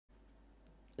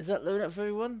Is that loading up for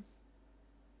everyone?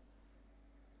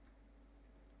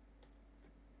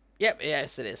 Yep,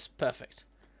 yes it is. Perfect.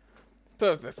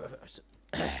 Perfect.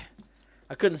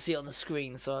 I couldn't see it on the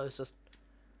screen, so I was just...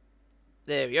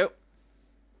 There we go.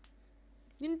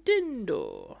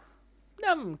 Nintendo.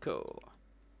 Namco.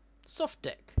 Soft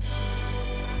Deck.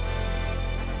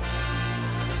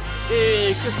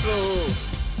 Hey, Crystal!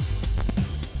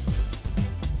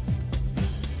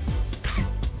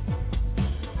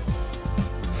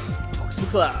 Fox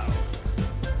McCloud.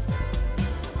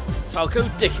 Falco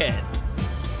Dickhead.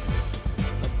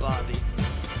 Barbie.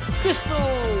 Crystal!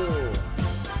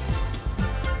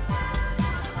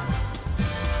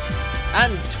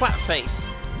 And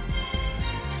Twatface.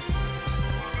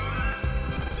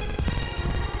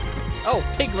 Oh,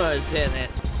 Pigma's in it.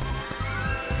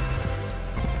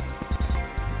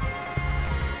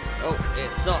 Oh,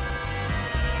 it's not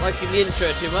liking the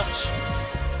intro too much.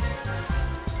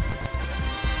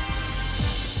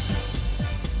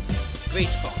 Great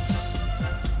Fox.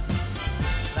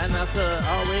 Landmaster,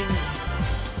 R-Wing.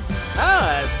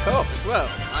 Ah, it's co-op as well.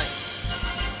 Nice.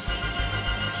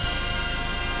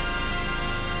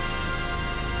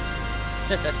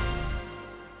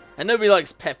 And nobody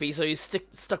likes Peppy, so he's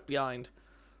stuck behind.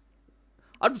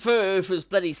 I'd prefer if it was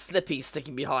bloody Slippy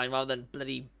sticking behind rather than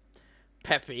bloody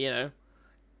Peppy, you know.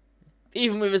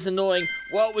 Even with his annoying,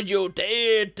 what would you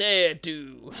dare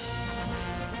do?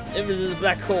 It was in the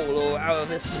black hole or out of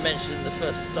this dimension in the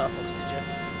first Star Fox, did you?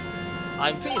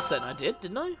 I'm pretty certain I did,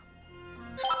 didn't I?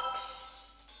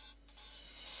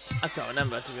 I can't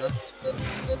remember, to be honest.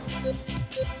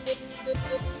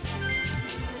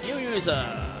 New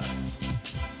user.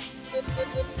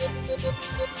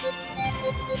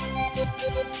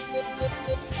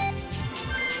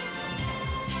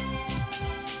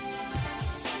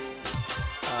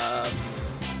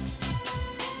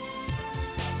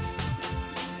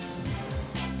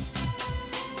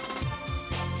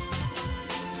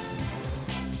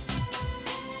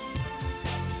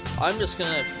 I'm just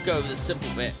gonna go with a simple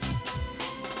bit.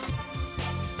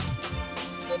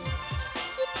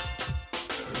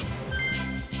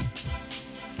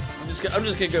 I'm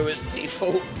just gonna go with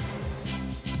default,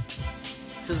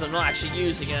 since I'm not actually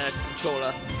using a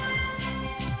controller.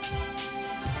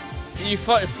 Did you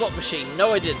fight a slot machine?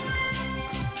 No, I didn't.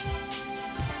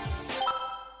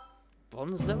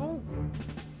 Bronze level?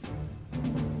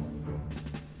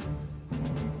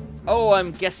 Oh,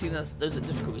 I'm guessing those are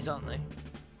difficulties, aren't they?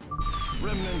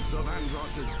 Remnants of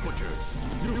Andross's butchers.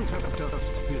 You have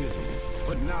just busy,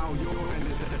 but now your end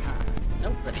is at hand.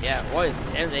 Oh, but yeah, why is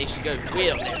MNH going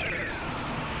weird on this?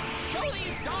 Show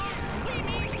these dogs we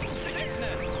mean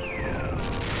business.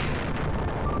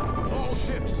 All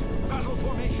ships, battle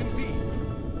formation V.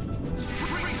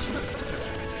 Breach the center.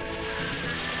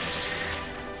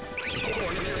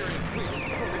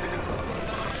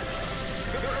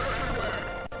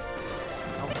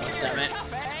 Oh, God damn it.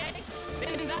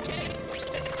 In that case,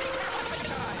 let's see rapid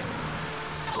time.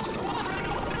 Squadron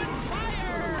open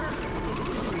fire!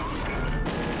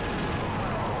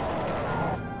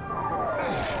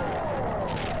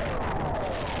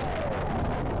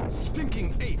 Stinking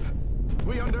ape!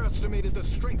 We underestimated the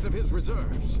strength of his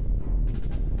reserves.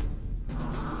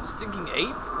 Stinking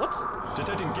ape? What?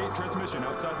 Detecting gate transmission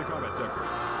outside the combat sector.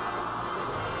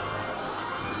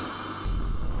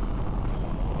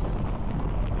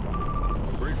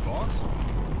 Great Fox?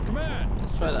 Command!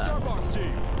 Let's try that. Starbox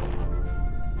team!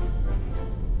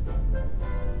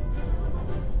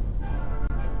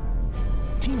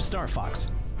 Team Star Fox,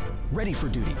 ready for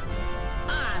duty.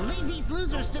 Ah, leave these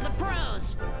losers to the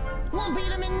pros. We'll beat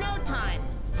them in no time.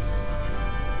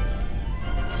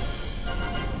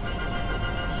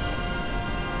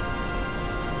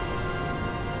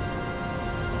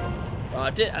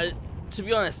 To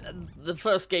be honest, the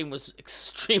first game was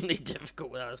extremely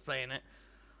difficult when I was playing it.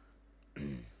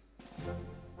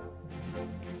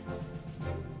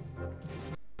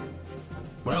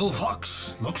 Well,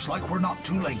 Fox, looks like we're not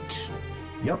too late.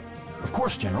 Yep, of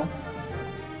course, General.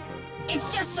 It's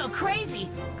just so crazy.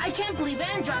 I can't believe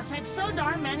Andross had so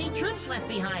darn many troops left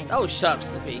behind. Oh, shut up,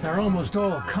 Slippy. They're almost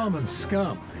all common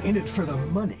scum, in it for the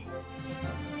money.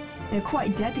 They're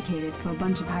quite dedicated for a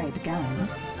bunch of hired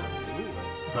guns.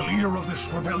 The leader of this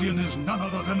rebellion is none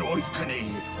other than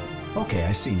Oikanny. Okay,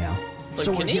 I see now.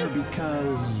 So we're Oikanny? here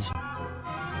because...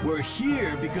 We're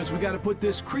here because we gotta put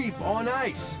this creep on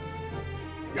ice.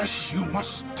 Yes, you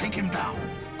must take him down.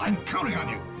 I'm counting on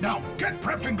you. Now, get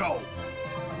prepped and go.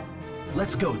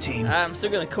 Let's go, team. I'm still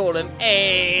gonna call him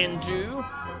Andrew.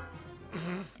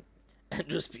 And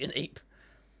just be an ape.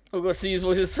 Oh god, Steve's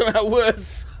voice is somehow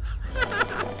worse.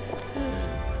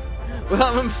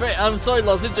 Well, I'm sorry,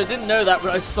 Lozenge, I didn't know that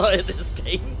when I started this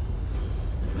game.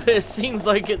 But it seems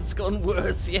like it's gone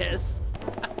worse, yes.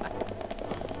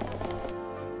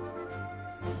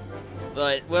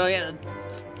 Right, when I get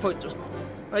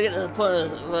to the point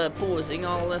of pausing,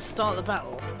 I'll start the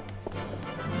battle.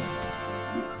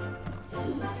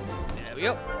 There we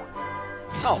go.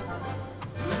 Oh,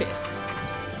 piss.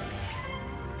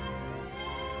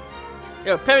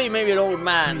 Yo, Perry may be an old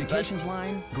man, Communications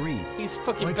line green. he's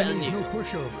fucking better than you. No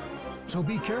pushover, so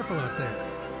be careful out there.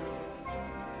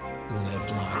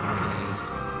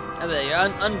 And there you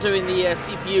go, undoing the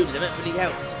CPU limit really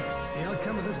helped. The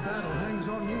outcome of this battle hangs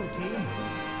on you, team.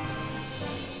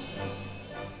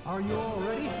 Are you all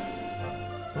ready?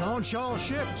 Launch all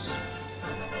ships.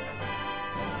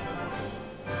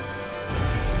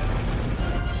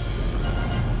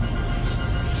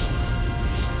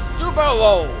 Do a barrel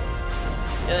roll!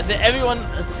 Yeah, that's it,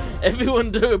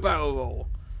 everyone do a barrel roll.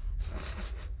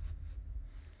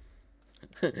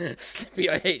 Slippy,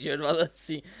 I hate you. I'd rather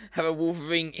see have a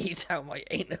Wolverine eat out my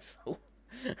anus hole.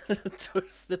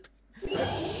 Slippy.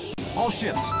 All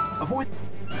ships, avoid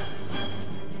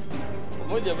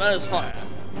the Amazo's fire.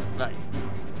 Right.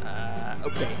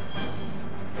 Okay.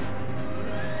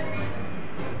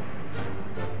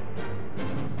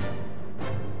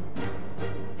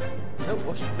 No,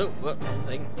 watch it. No, wrong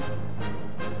thing.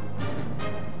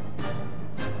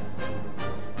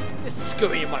 This is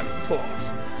scurry in my report.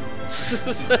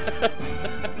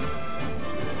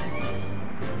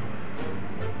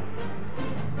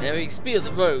 Yeah, the speed of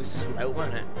the rogues is low,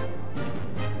 won't it?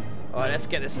 Alright, let's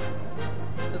get this.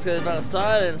 Let's get the battle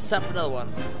started and sap another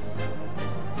one.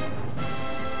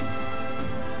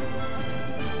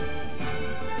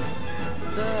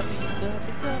 Stop.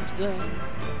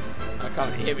 I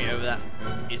can't really hear me over that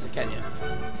music, can you?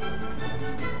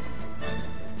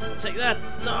 Take that,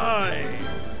 die!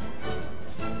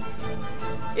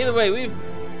 Either way,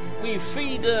 we've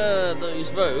freed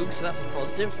those rogues, so that's a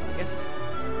positive, I guess.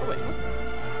 Oh wait, what?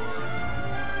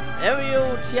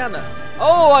 Ariel Tiana.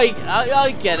 Oh,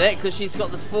 I get it, because she's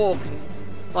got the fork, and,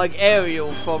 like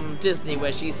Ariel from Disney,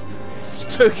 where she's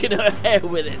stroking her hair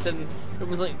with it, and it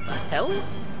was like, the hell?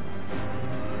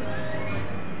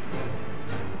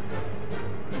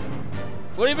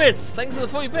 $40 bits! Thanks for the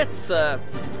 40 bits!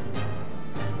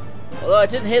 Although I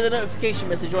didn't hear the notification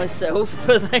message myself,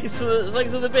 but thanks for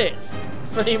the bits.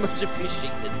 Very much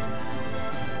appreciated.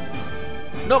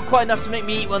 Not quite enough to make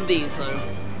me eat one of these, though.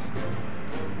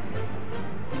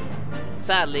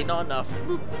 Sadly, not enough.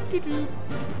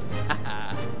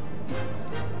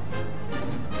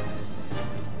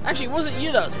 Actually, it wasn't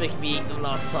you that was making me eat them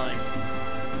last time.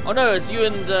 Oh no, it was you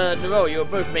and Nero. You were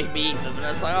both making me eat them, and I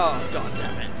was like, oh god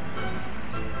damn it.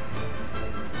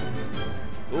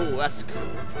 Ooh, that's cool.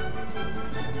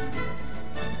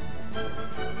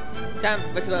 Can't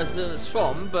recognise who it's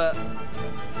from, but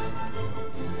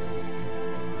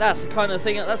that's the kind of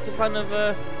thing. That's the kind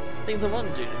of things I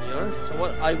want to do. To be honest,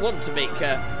 I want to make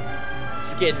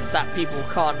skins that people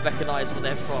can't recognise where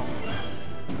they're from.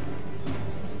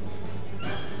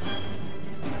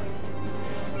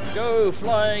 Go,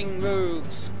 flying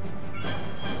rogues!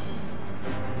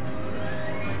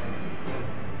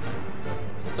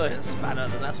 Throwing a spanner,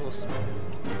 then that's awesome.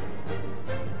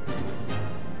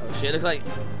 Oh shit! Looks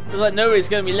like nobody's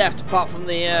going to be left apart from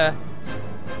the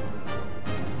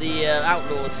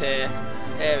outlaws here.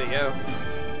 There we go.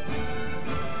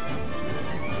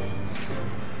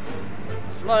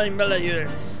 Flying melee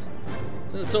units.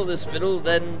 Don't solve this riddle,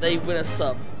 then they win a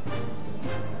sub.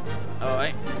 All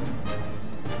right.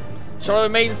 Shall I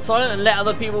remain silent and let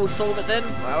other people solve it then?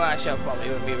 Well, actually, I probably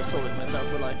won't be able to solve it myself,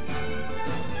 will I?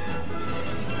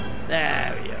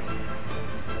 There we go.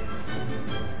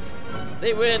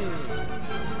 They win.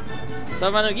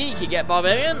 Savannah Geek, you get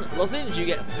Barbarian. Lozenge, you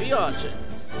get 3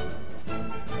 archers.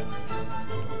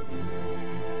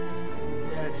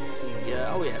 Let's see.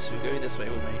 Oh yes, we're going this way,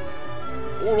 won't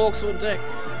we? All orcs on deck.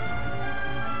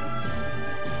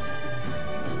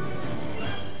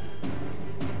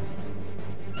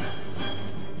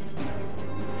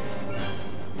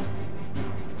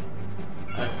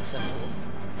 Centaur.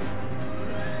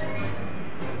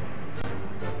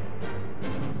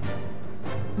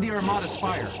 the Armada's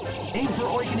fire. Aim for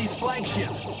Oikanny's flagship.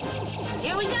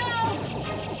 Here we go!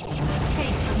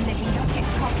 Hey, Slippy, don't get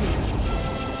cocky.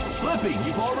 Slippy,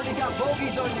 you've already got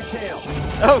bogeys on your tail.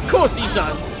 Oh, of course he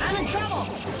does. I'm in trouble.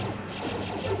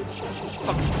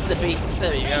 Fucking Slippy.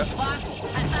 There you go. Thanks, Fox.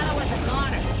 I thought I was a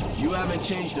goner. You haven't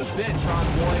changed a bit,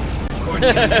 convoy.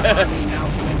 According to the army now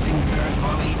commencing third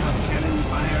volley of cannon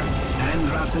fire,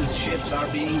 Andross's ships are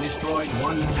being destroyed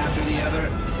one after the other.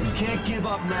 You can't give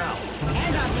up now.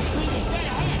 Andross's fleet is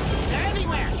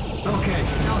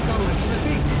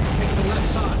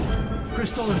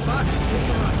Crystal and Fox, hit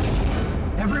the right.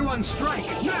 Everyone strike,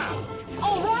 now!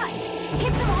 All right!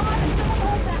 Hit them hard and don't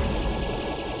hold back!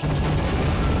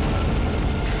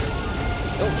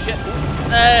 Oh shit.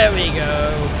 There we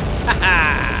go.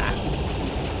 Haha.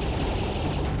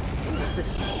 What's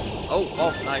this?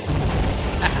 Oh, nice.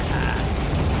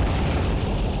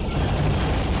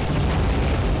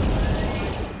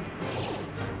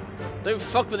 Don't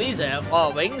fuck with these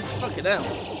wings. Fucking hell.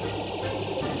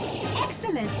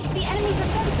 Excellent! The enemy's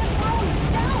offensive power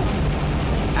is down!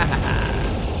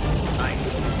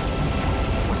 Nice.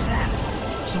 What's that?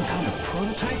 Some kind of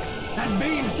prototype? That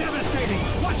beam's devastating!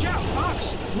 Watch out,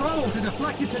 Fox! Roll to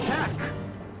deflect its attack!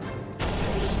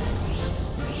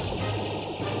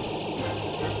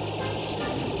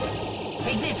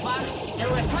 Take this, Fox.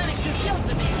 It'll replenish your shields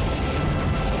a bit.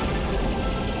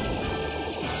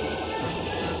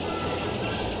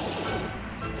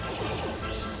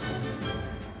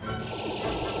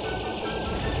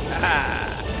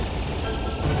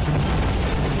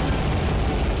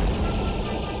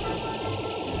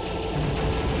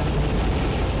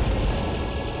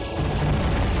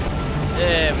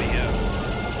 There we go.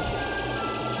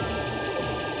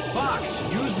 Fox,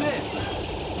 use this!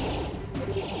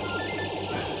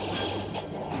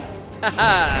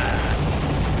 Haha.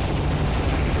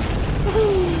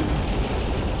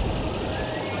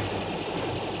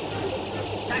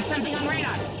 Got something on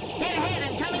radar. Head ahead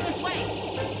and coming this way.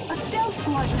 A stealth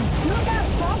squadron! Look out,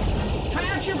 Fox! Try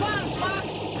out your bombs,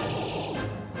 Fox.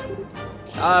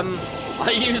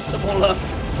 I used some all up.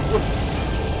 Whoops.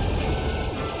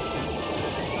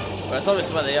 Well, it's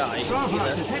obvious where they are. You can see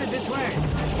Fox them. is headed this way.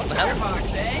 What the hell?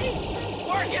 Fox, eh?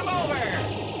 Work him over!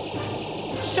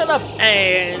 Shut up,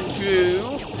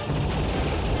 Andrew.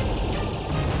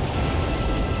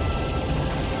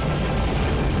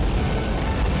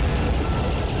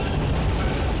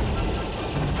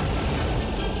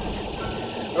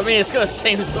 I mean, it's got the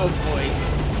same sort of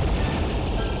voice.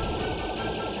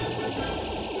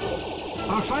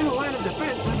 Our final line of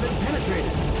defense has been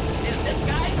penetrated. Is this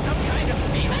guy some kind of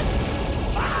demon?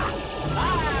 Ah!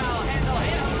 I'll handle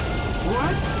him!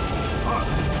 What?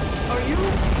 Are you?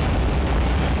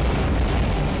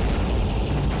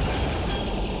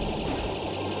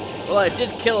 Well, I did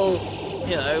kill,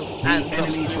 you know,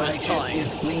 Andross numerous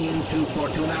times. fleeing to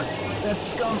Fortuna. That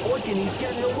scum Oikanny's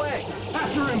getting away.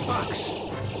 After him, Fox.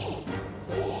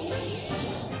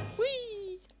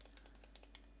 Whee!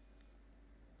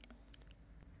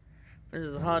 This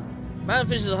is a hard. Man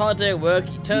finishes a hard day at work.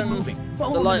 He turns the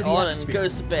Follow light him into the on and atmosphere.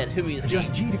 goes to bed. Who is he?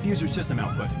 Just G diffuser system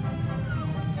output.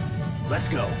 Let's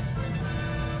go.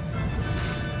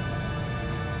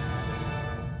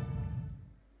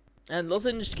 And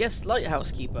lozenged guest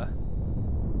lighthouse keeper.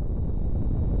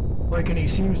 Oikanny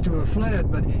seems to have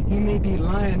fled, but he may be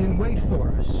lying in wait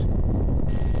for us.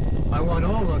 I want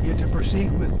all of you to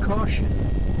proceed with caution.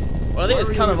 Well, I think it's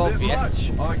Worrying kind of a bit obvious.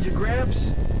 much, aren't you, Gramps?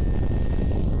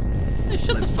 Hey,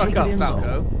 shut Let's the fuck take up, it in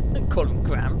Falco. Don't call him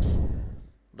Gramps.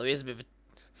 Though he is a bit of a...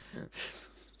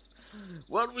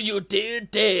 What will you dare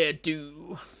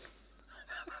do?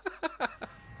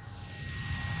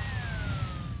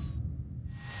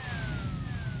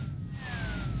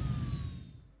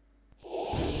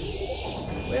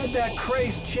 Where'd that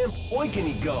crazed chimp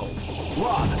Oikanny go?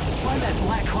 Rob, find that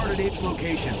black-hearted ape's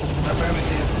location.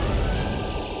 Affirmative.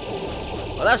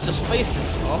 Well, that's just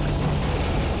faces, Fox.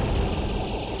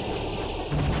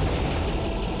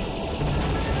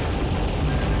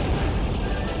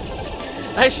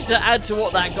 Actually, to add to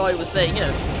what that guy was saying, you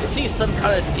know, is he some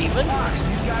kind of demon? Fox,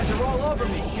 these guys are all over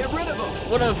me. Get rid of them.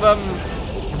 One of,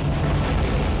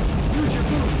 Use your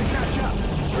boost to catch up.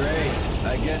 Great.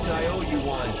 I guess I owe you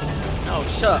one. Oh,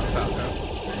 shut up, Falco.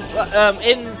 Well,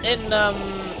 in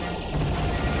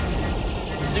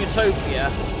Zootopia,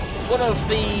 one of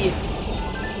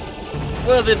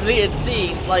the deleted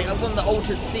scenes, like one of the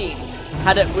altered scenes,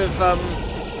 had it with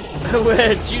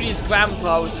where Judy's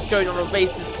grandpa was just going on a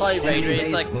racist tirade where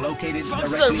he's like,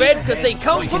 "Foxes are red because they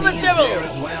come from the devil."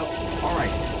 Well. All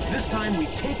right. This time we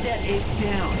take that ape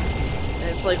down. And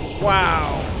it's like,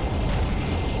 wow.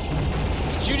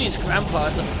 Judy's grandpa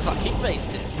is a fucking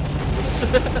racist.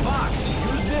 Fox,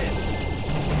 use this.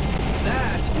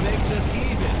 That makes us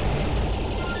even.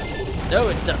 No,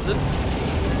 it doesn't.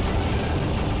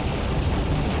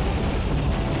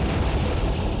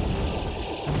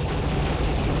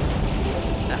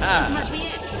 This must be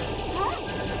it. Huh?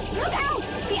 Look out!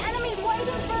 The enemy's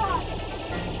waiting for us!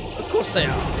 Of course they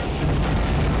are.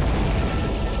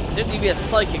 Didn't need to be a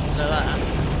psychic to know that.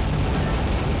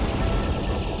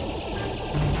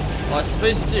 Well, I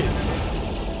suppose you do.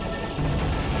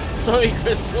 Sorry,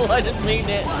 Crystal, I didn't mean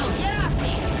it. Whoa, get off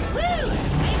me. Woo!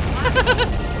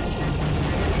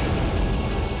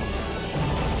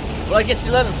 Well, I guess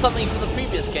you learned something from the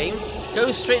previous game.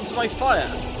 Go straight into my fire.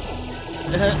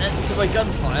 Into my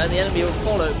gunfire, the enemy will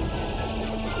follow.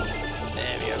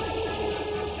 There we go.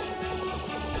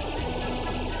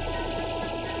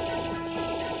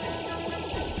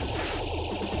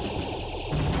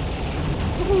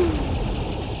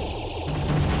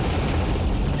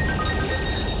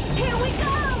 Here we go!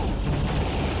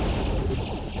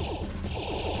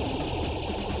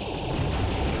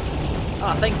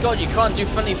 Ah, thank God you can't do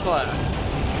friendly fire.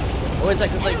 Or is that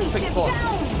because they Enemy pick ship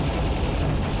points? down.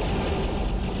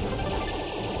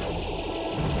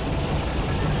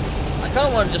 I kind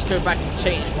of want to just go back and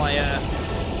change my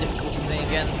difficulty thing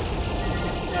again.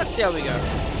 Let's see how we go.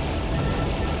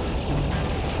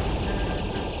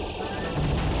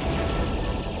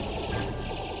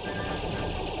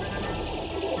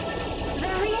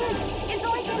 There he is! It's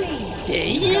Oikanny! There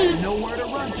he You is! gotta know where to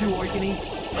run to, Oikanny.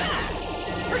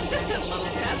 Persistent little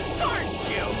pest, aren't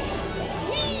you?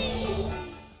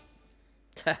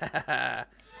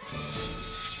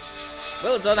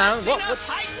 Well done, Aaron. What?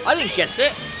 I didn't guess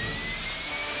it.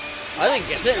 I didn't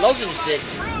guess it. Lozenge did.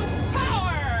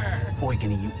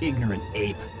 Oikanny, you ignorant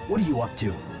ape. What are you up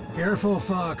to? Careful,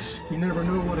 Fox. You never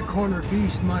know what a cornered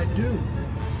beast might do.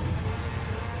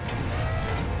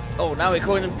 Oh, now we're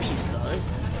calling him beasts, though.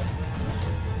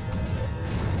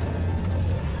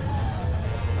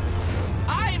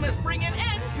 I must bring an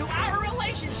end to our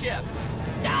relationship.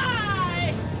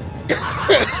 Die!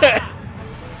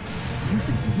 You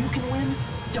think you can win?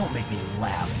 Don't make me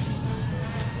laugh.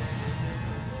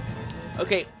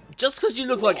 Okay, just because you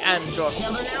look like Andross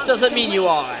doesn't mean you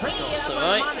are Andross,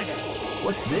 alright?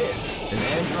 What's this? An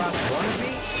Andross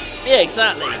wannabe? Yeah,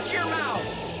 exactly. Watch your mouth.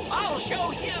 I'll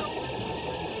show you.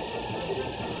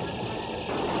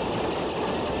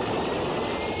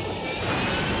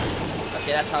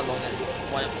 Okay, that's how long this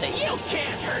one takes. You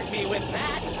can't hurt me with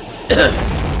that.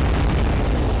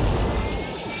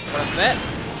 What a bet.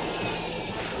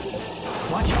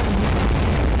 Watch out.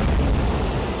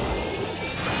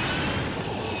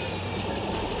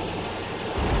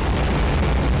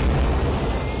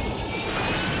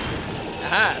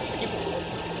 Aha, skip.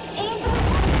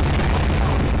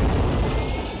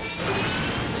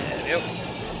 There we go.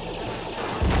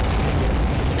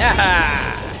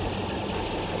 Aha!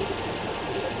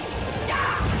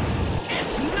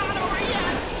 It's not over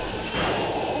yet.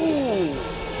 Ooh.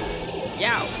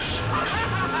 Youch.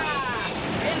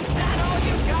 Is that all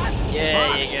you got?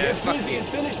 Yeah, you go. Get Fuck busy you. and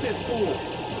finish this fool.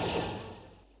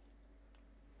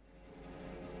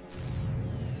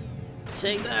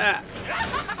 Take that.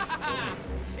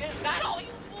 Is that all you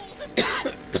fools have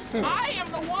got? I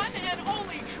am the one and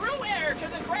only true heir to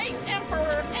the great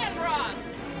Emperor Andross,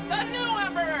 the new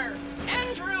Emperor,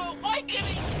 Andrew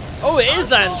Oikanny. Oh, it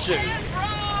is Andrew.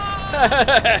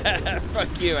 Andross!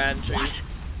 Fuck you, Andrew. What?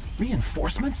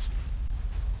 Reinforcements?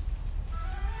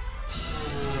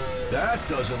 That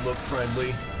doesn't look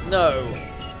friendly. No.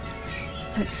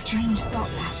 Such strange thought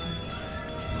patterns.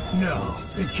 No,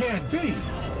 it can't be.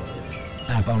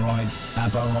 Aparoid,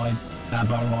 Aparoid,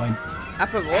 Aparoid.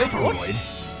 Aparoid? What?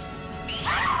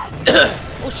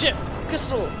 Oh shit!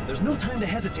 Crystal! There's no time to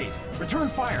hesitate. Return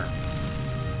fire.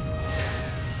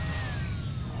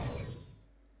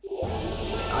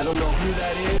 I don't know who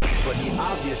that is, but he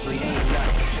obviously ain't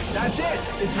nice. That's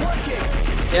it! It's working!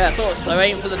 Yeah, I thought so.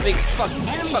 Aim for the big fucking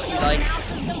Enemy fucking shield lights.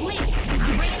 analysis complete.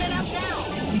 I'm bringing it up now.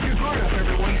 Keep your guard up,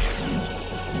 everyone.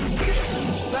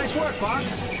 Nice work,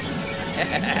 Fox.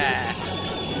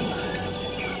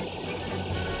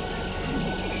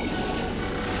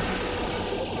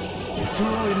 It's too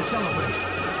early to celebrate.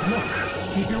 Look,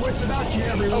 keep your wits about you,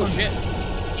 everyone. Oh shit!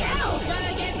 Cal,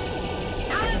 gotta get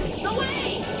out of the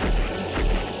way.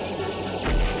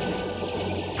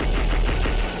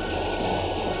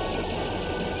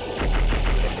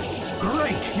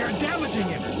 Great, you're damaging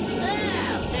him.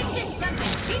 Oh, there's just something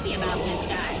creepy about this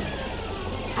guy.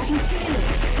 I can feel it.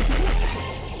 It's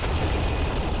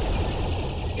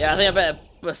Yeah, I think I better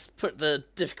just put the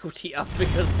difficulty up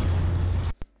because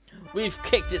we've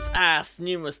kicked its ass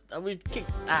numerous. We've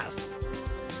kicked ass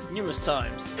numerous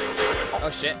times. Oh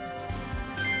shit!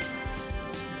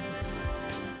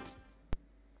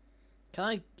 Can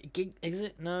I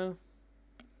exit? No.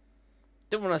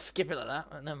 Don't want to skip it like that.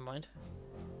 But never mind.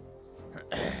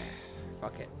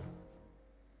 Fuck it.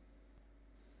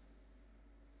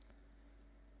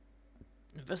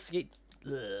 Investigate.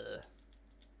 Ugh.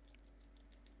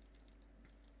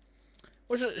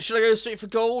 What should I go straight for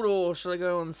gold or should I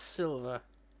go on silver?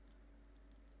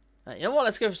 You know what?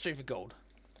 Let's go straight for gold.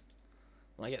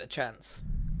 When I get a chance.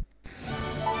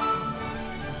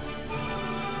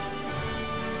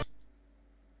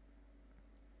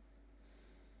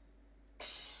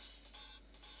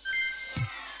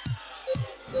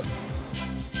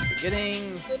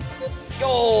 Getting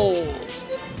gold!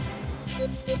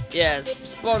 Yeah,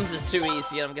 bronze is too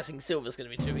easy, and I'm guessing silver's gonna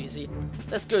be too easy.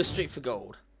 Let's go straight for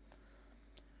gold.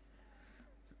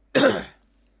 Right,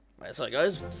 sorry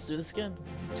guys, let's do this again.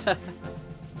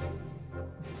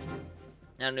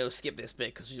 And we'll skip this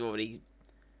bit because we've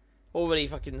already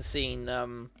fucking seen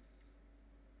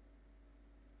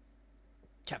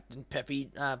Captain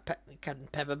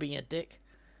Pepper being a dick.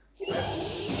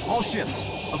 All ships,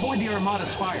 avoid the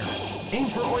Armada's fire. Aim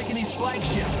for Oikanny's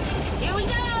flagship. Here we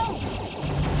go!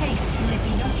 Hey,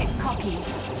 Slippy, don't get cocky.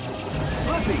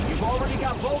 Slippy, you've already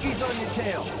got bogeys on your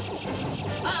tail.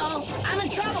 Uh-oh, I'm in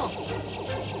trouble.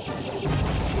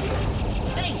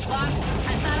 Thanks, Fox.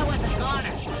 I thought I was a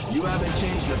goner. You haven't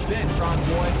changed a bit, frog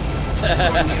boy.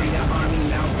 Area army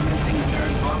now commencing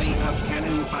third volley of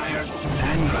cannon fire.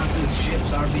 Andross's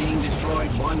ships are being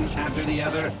destroyed one after the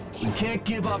other. We can't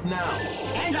give up now.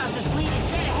 Andross's fleet is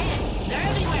dead ahead. They're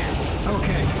everywhere.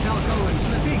 Okay, Falco and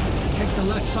Slippy, take the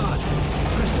left side.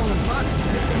 Crystal and Fox, take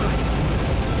the right.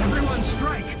 Everyone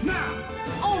strike, now!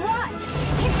 All right!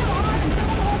 Hit them hard and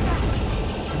don't hold back!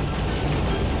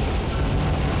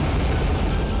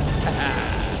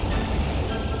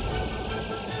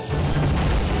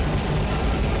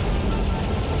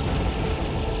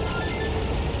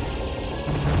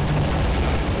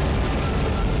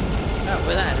 Oh,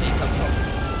 where that enemy come from?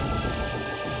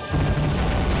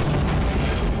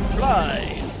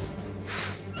 Supplies!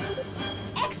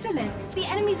 Excellent! The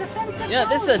enemy's offensive. Yeah,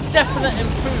 this is a definite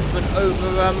improvement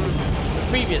over the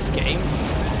previous game.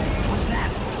 What's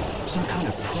that? Some kind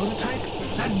of prototype?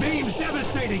 That beam's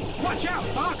devastating! Watch out,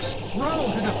 Fox!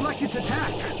 Roll to deflect its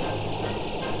attack!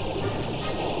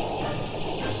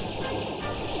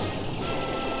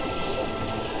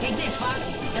 Take this,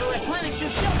 Fox. It'll replenish your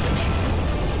shields a bit.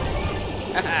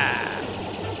 Haha!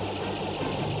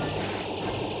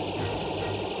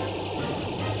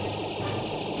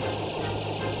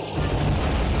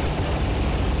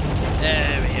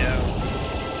 There we go.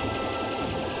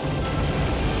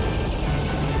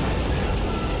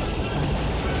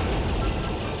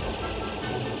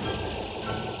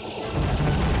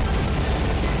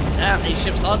 Damn, these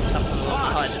ships are tougher than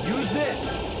behind us. Use this.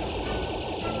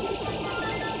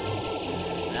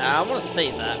 Nah, I want to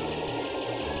save that.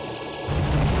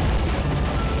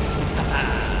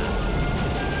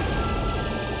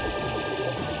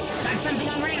 Got something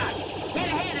on radar. Dead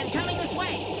ahead and coming this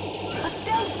way. A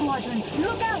stealth squadron!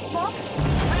 Look out, Fox!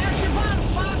 Try out your bombs,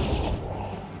 Fox.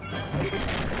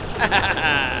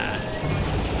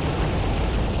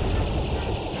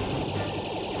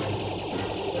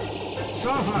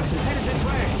 Star Fox is headed this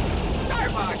way! Star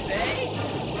Fox, eh?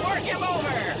 Work him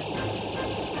over!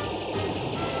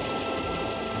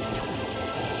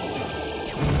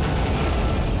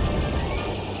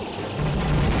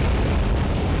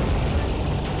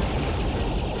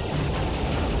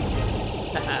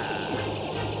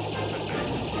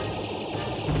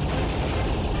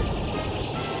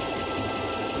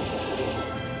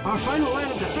 Our final line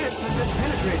of defense has been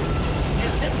penetrated.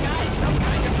 Is this guy some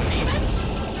kind of famous?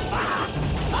 Ah!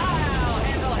 I'll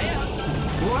handle him!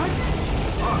 What?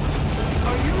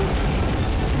 Are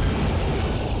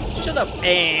you? Shut up,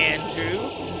 Andrew.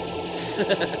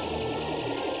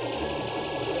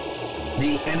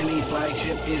 The enemy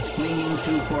flagship is fleeing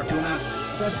to Fortuna.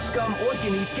 That scum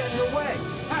Oikanny's getting away.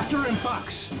 After him,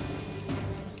 Fox!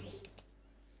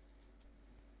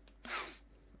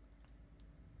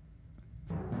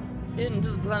 Into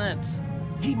the planet.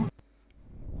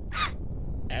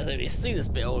 As we've seen this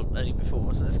bit already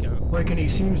before, so let's go. Oikanny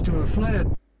seems to have fled.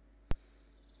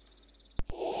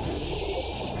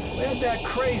 Where'd that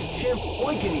crazed chimp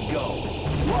Oikanny go?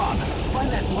 Rob,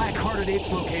 find that black-hearted ape's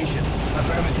location.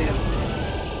 Affirmative.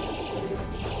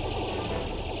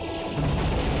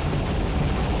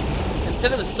 And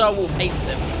tell him Star Wolf hates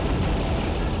him.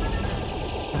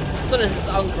 So does his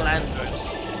uncle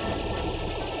Andross.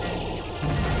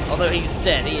 Although he's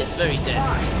dead, he is very dead.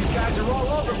 Fox, these guys are all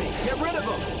over me. Get rid of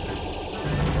them.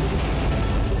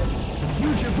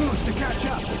 Use your boots to catch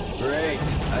up. Great.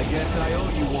 I guess I owe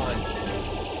you one.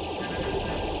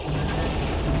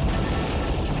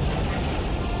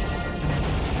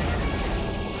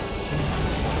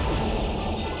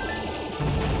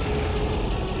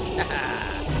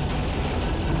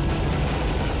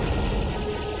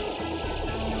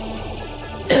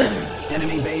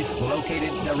 Enemy base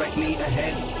located directly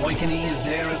ahead. Oikanny is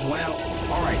there as well.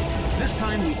 All right, this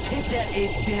time we take that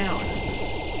ape down.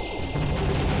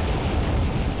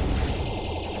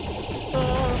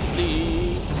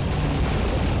 Starfleet.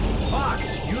 Fox,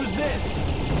 use this.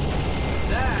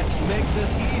 That makes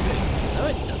us even. No,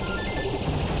 it doesn't.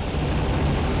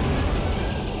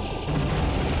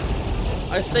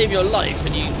 I save your life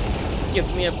and you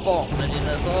give me a bomb, and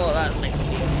that's all that makes it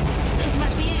seem. This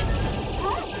must be it.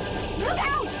 Huh? Look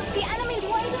out! The enemy's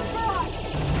waiting for us!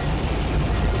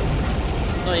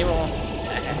 Not anymore.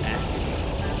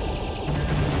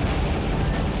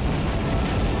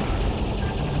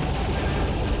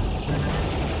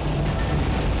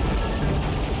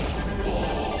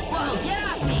 Whoa, get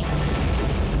off me!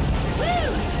 Woo!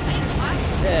 Thanks, Fox.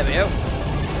 There we go.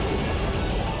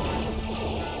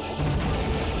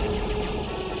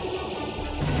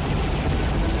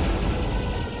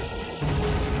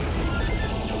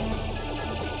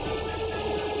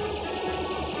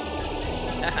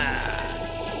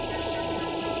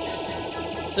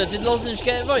 So did Lozenge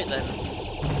get it right then?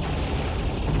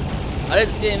 I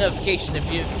didn't see a notification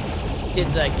if you did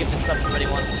gift a sub to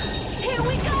anyone. Here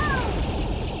we go!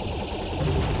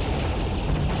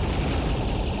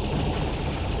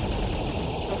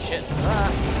 Oh shit.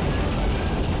 Ah.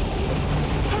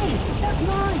 Hey, that's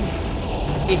mine!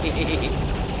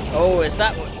 Oh, is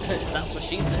that what? That's what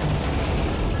she said.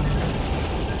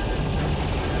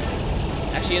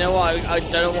 Actually, you know what? I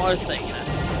don't know what I was saying now.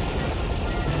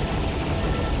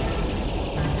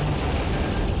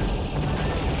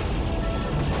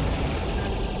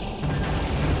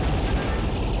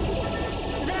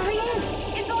 There he is!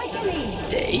 It's Oikanny!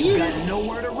 You got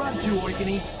nowhere to run to,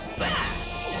 Oikanny. Bah!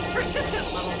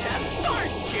 Persistent little pest,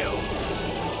 aren't you?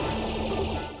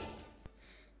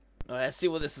 Alright, let's see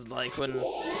what this is like when...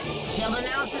 Shield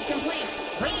analysis complete.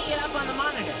 Bringing it up on the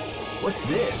monitor. What's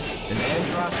this? An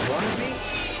Andross wannabe?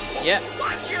 Yeah.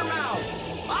 Watch your mouth!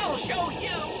 I'll show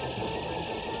you!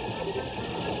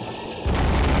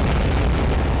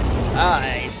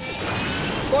 Nice.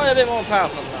 Quite a bit more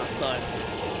powerful than last time.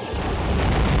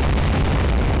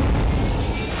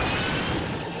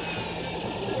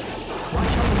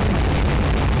 Watch out!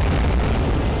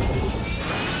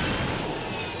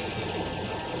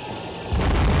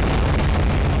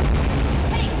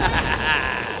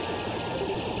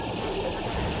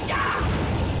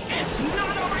 It's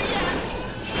not over yet!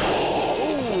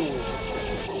 Ooh.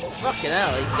 Fucking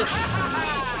hell, he did...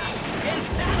 Is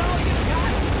that all you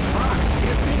got? Fox,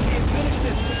 get busy and finish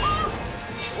this.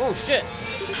 Oh shit.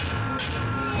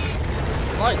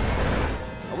 Christ.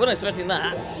 I wasn't expecting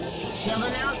that. Shield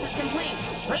analysis complete.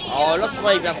 Bringing it Oh, I up lost on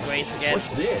my the monitor. upgrades again. What's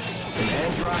this? An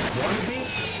Andross wannabe?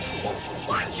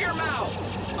 Watch your mouth!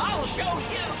 I'll show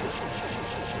you!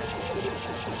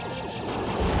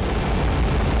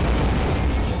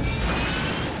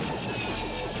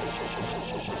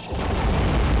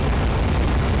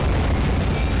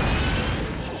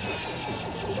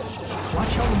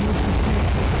 Watch how he moves his tail.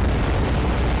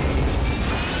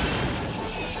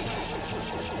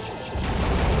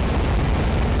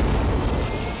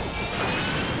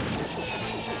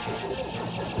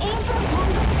 Aim for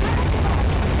Apollo's attack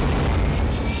spots!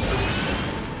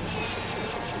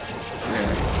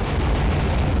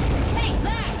 Take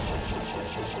that!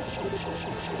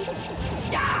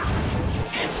 Yeah!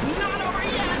 It's not over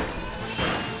yet!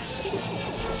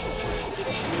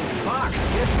 Fox,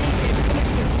 get busy and finish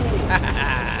this fool.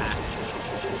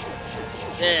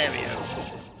 There we go.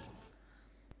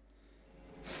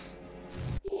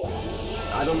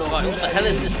 I don't know Right, who what the that hell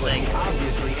is this thing?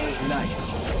 Obviously ain't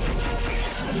nice.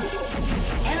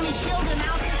 Enemy shield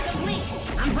analysis complete.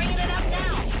 I'm bringing it up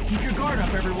now. Keep your guard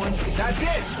up, everyone. That's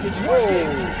it. It's Whoa.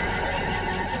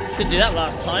 working. Couldn't do that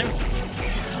last time.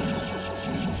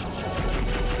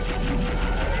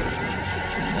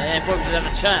 And probably didn't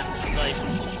have a chance because I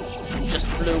just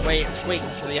blew away its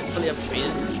wings for the fully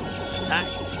upgraded attack.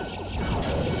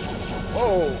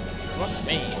 Oh, fuck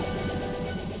me.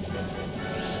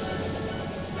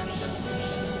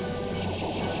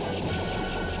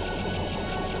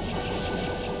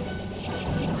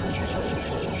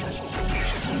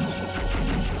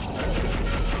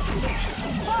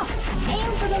 Fox,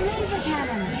 aim for the laser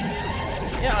cannon!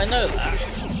 Yeah, I know that.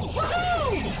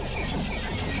 Woohoo!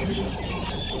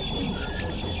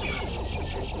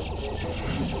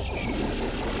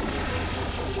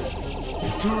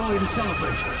 It's too early to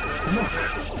celebrate. Look,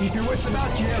 keep your wits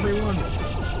about you, everyone.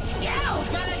 Yeah,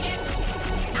 gotta get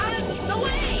out of the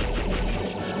way!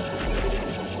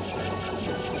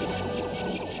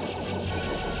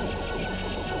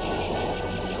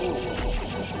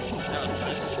 That was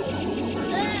close.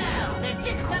 Oh, there's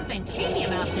just something creepy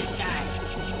about this guy.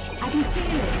 I can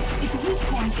feel it. Its weak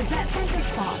point is that center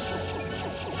spot.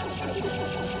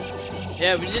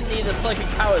 Yeah, we didn't need the psychic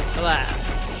powers for that.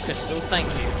 Crystal, thank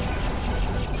you.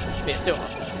 But it's still up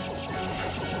there.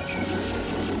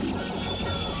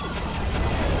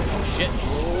 Oh shit.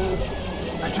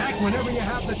 Oh. Attack whenever you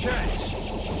have the chance.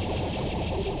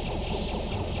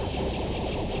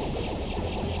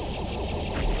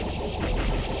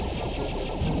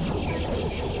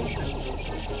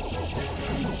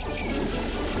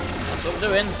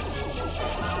 doing.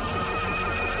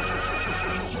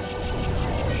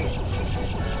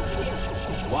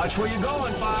 Watch where you're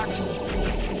going, Fox.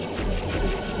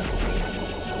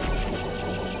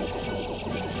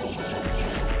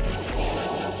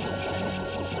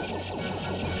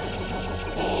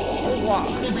 Wow.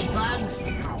 Stupid bugs.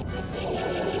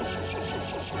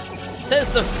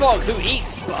 Says the frog who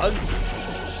eats bugs.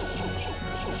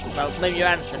 Well, maybe your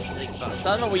ancestors eat bugs.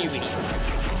 I don't know what you eat.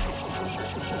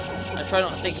 I try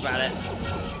not to think about it.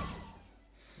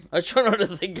 I try not to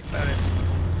think about it.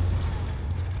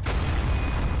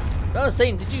 I was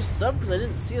saying, did you sub? Because I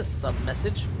didn't see a sub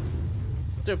message.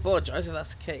 I do apologise if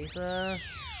that's the case.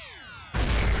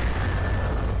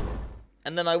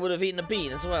 And then I would have eaten a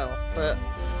bean as well, but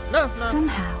no.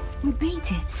 Somehow, we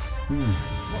beat it.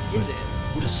 What is it?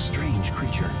 What a strange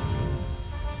creature.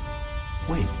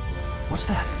 Wait, what's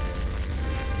that?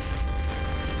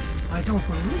 I don't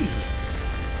believe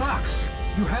it. Fox,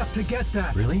 you have to get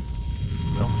that. Really?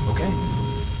 Well, okay.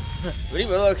 Really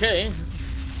well, okay.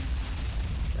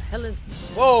 The hell is...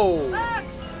 Whoa! Fox!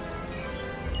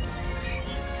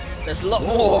 There's a lot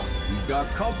more. You've got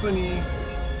company.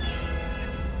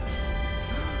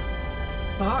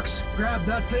 Fox, grab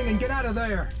that thing and get out of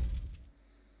there.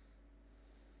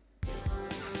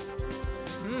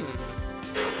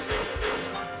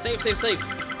 Safe.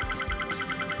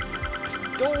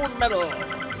 Gold medal.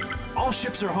 All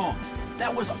ships are home.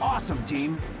 That was awesome,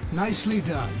 team. Nicely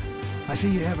done. I see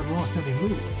you haven't lost any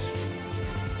moves.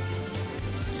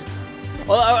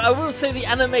 Well, I will say the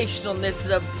animation on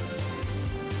this,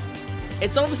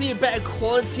 it's obviously a better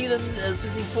quality than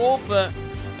 64, but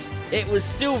it was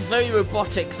still very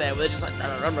robotic there, where they're just like...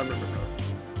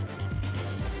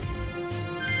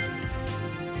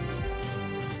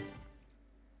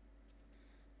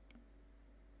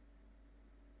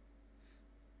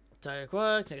 Target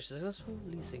acquired, connection successful,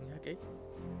 leasing, okay.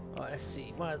 Oh, let's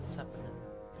see, what is happening?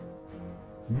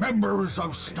 Members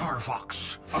of Star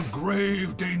Fox, a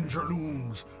grave danger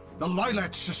looms. The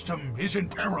Lilat system is in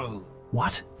peril.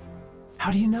 What?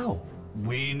 How do you know?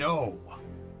 We know.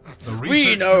 The We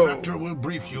research know. director will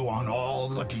brief you on all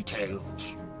the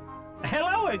details.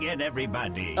 Hello again,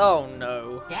 everybody. Oh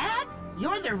no. Dad?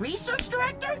 You're the research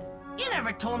director? You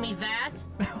never told me that.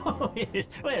 Well,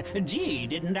 gee,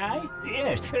 didn't I?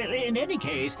 Yes. In any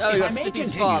case, Oh, if you I got may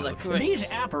Slippy's continue, father, great. these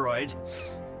Aparoids...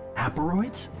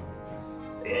 Aparoids?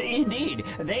 Indeed,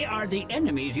 they are the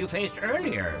enemies you faced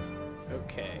earlier.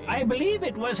 Okay. I believe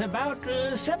it was about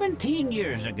 17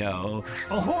 years ago.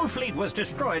 A whole fleet was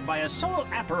destroyed by a sole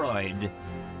Aparoid.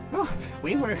 Oh,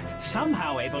 we were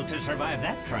somehow able to survive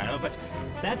that trial, but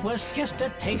that was just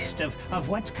a taste of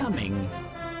what's coming.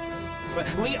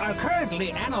 We are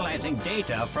currently analyzing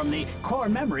data from the core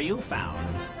memory you found.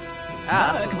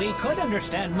 But we could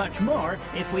understand much more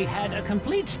if we had a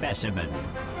complete specimen.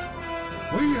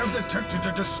 We have detected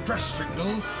a distress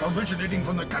signal originating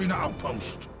from the Kaina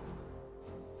outpost.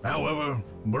 However,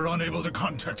 we're unable to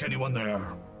contact anyone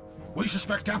there. We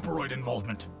suspect Aparoid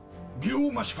involvement.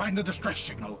 You must find the distress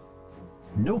signal.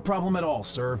 No problem at all,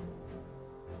 sir.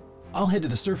 I'll head to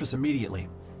the surface immediately.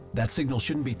 That signal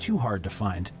shouldn't be too hard to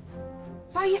find.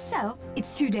 By yourself?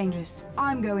 It's too dangerous.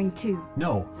 I'm going too.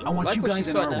 No, I want like you what guys she's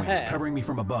in got our in her wings hair. covering me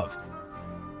from above.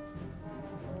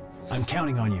 I'm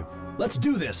counting on you. Let's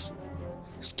do this.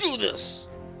 Let's do this!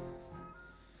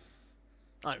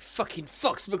 I'm fucking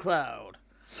Fox McCloud.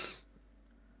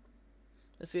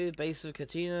 Let's see the base of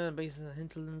Katina, base of the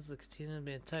hinterlands, the Katina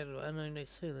being attacked by unknown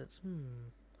assailants.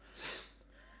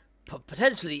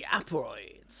 Potentially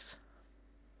Aparoids.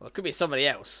 Well, it could be somebody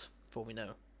else, for all we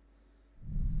know.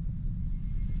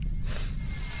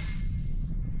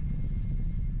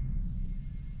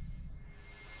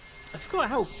 I forgot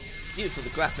how beautiful the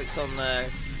graphics on the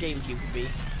GameCube could be.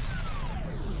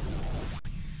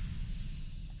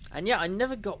 And yeah, I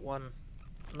never got one.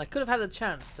 And I could have had a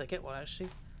chance to get one, actually.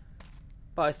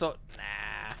 But I thought,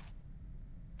 nah.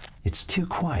 It's too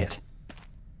quiet.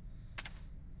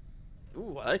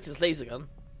 Ooh, I like his laser gun.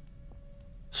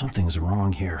 Something's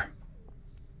wrong here.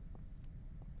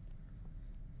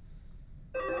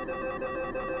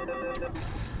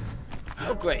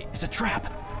 Oh, great. It's a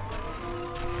trap.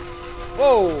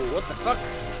 Whoa, what the fuck?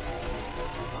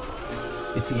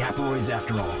 It's the Aparoids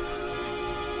after all.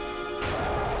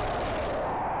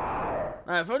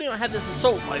 If only I had this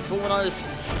assault rifle when I was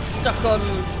stuck on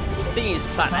Thingy's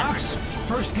planet. Fox,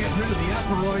 first get rid of the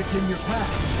Aparoids in your path.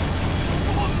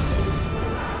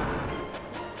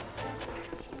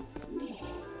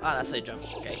 Ah, that's a jump.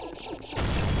 Okay.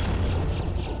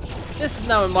 This is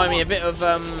now reminding me a bit of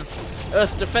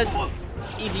Earth Defense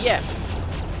EDF.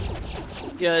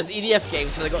 You know, there's EDF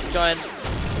games where they got giant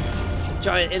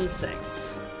giant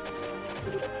insects.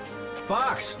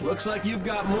 Fox, looks like you've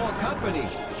got more company.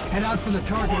 Head out for the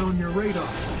target on your radar.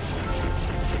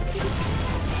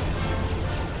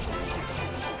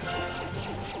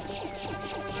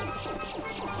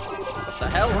 What the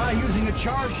hell? Try using a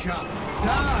charge shot.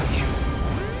 Dodge!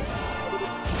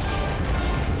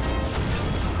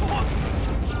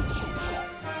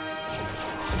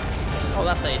 Oh,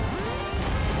 that's it.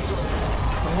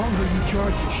 The longer you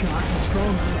charge the shot, the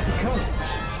stronger it becomes.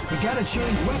 You gotta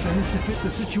change weapons to fit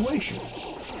the situation.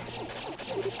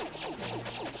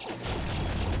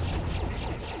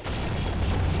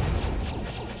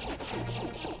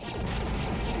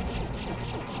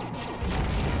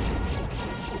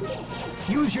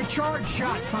 Use your charge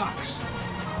shot, Fox.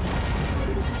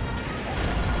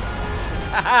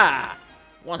 Haha!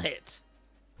 One hit.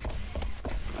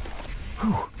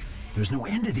 Whew. There's no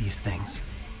end to these things.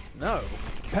 No.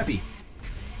 Peppy,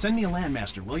 send me a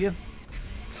landmaster, will you?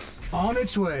 On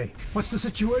its way. What's the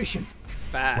situation?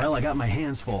 Bad. Well, I got my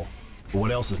hands full. But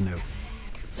what else is new?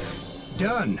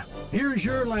 Done. Here's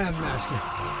your landmaster.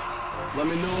 Let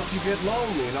me know if you get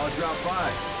lonely and I'll drop by.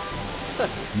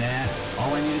 Nah,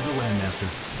 all I need is a landmaster.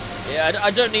 Yeah,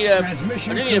 I don't need a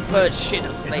bird shit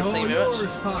of the place thing very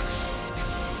much.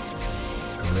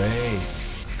 Great.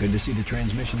 Good to see the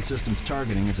transmission system's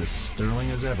targeting is as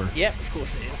sterling as ever. Yep, of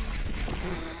course it is.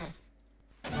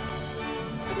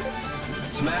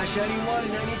 Smash anyone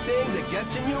and anything that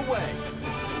gets in your way.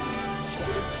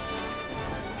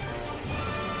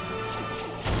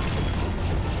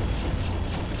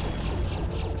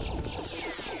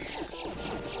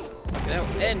 No,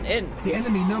 in. The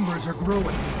enemy numbers are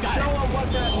growing. Show them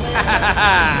what that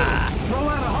land. Throw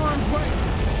out of harm's way.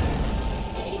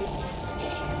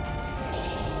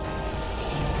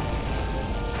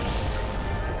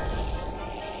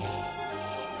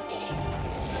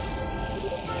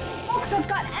 Fox, I've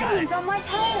got enemies on my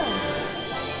tail.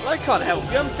 Well, I can't help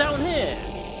you. I'm down here.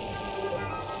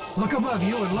 Look above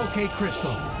you and locate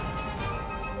Crystal.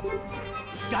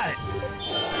 Got it.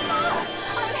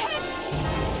 I'm hit.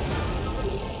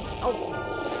 Oh.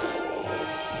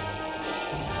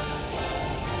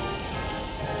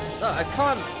 No, I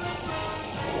can't.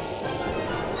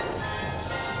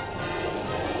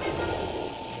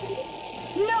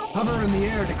 No. Hover in the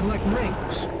air to collect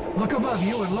rings. Look above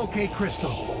you and locate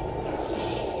Crystal.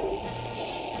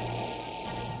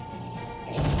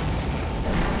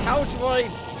 How do I?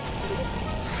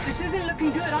 This isn't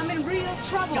looking good. I'm in real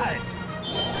trouble. Got it.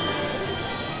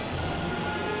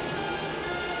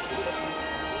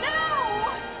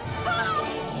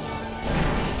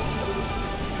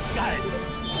 Got it.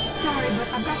 Sorry, but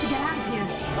I've got to get out of here.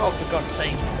 Oh, for God's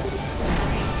sake.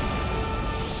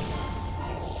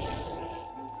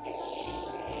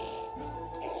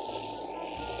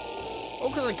 Oh,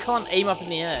 because I can't aim up in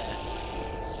the air.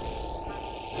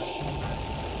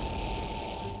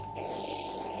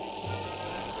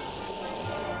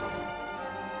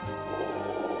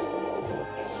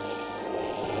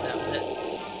 That was it.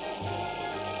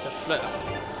 To float.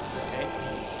 Okay.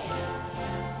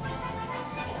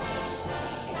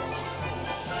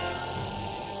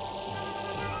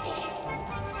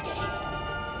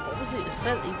 What was it? It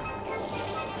said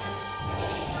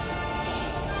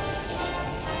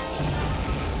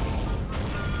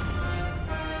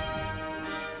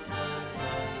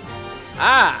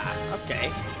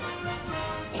okay.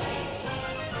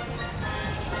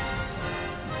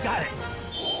 Got it.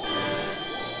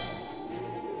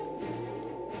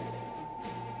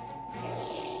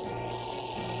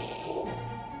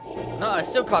 No, I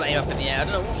still can't aim up in the air. I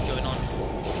don't know what's going on.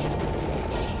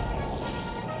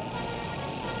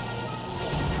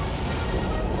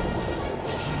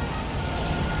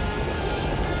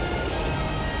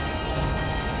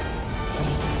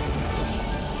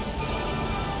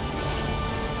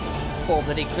 Poor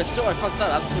bloody Crystal, I fucked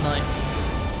that up tonight.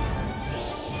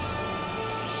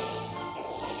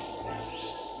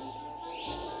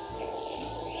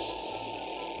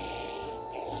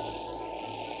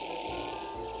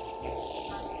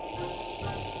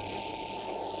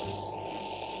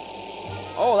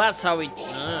 Oh, that's how we...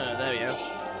 there we go.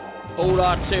 Hold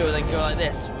R2 and then go like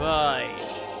this. Right.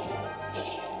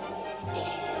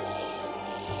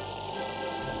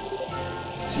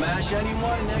 Smash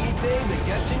anyone and anything that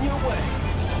gets in your way.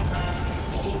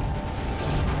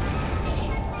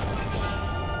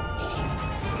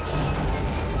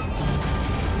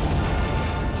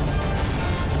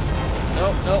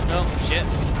 No, shit.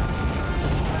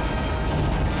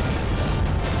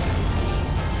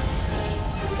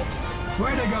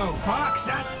 Way to go, Fox.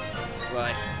 That's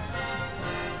Right.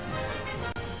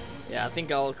 Yeah, I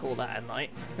think I'll call that a night.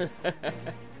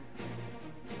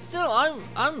 Still,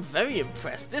 I'm very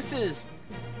impressed. This is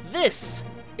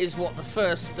what the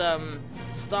first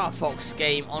Star Fox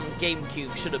game on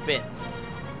GameCube should have been.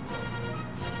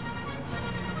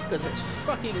 Because it's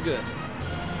fucking good.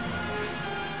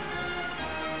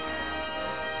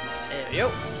 There we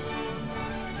go.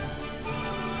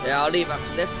 Yeah, I'll leave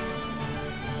after this.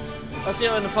 I'll see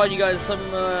if I can find you guys someone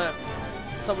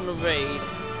to raid.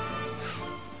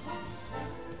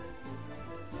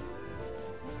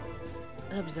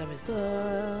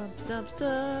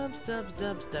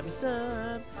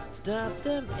 Stab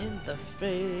them in the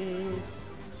face.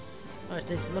 Alright,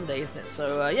 today's Monday, isn't it?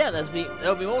 So yeah,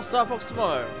 there'll be more Star Fox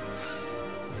tomorrow.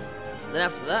 Then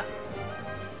after that,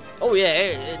 oh yeah,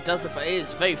 it does look fun. It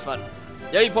is very fun.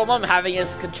 The only problem I'm having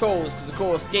is controls, because of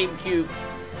course the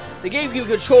GameCube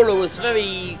controller was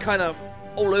very kind of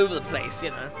all over the place,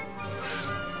 you know.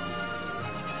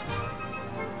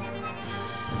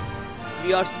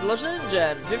 3 arches to Lodge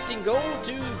and 15 gold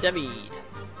to David.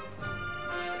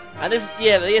 And this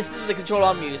is the controller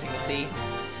I'm using, you see,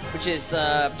 which is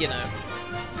you know,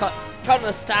 kind of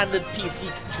a standard PC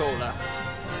controller,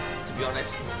 to be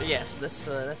honest. But yes, let's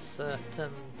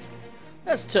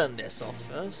turn this off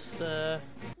first.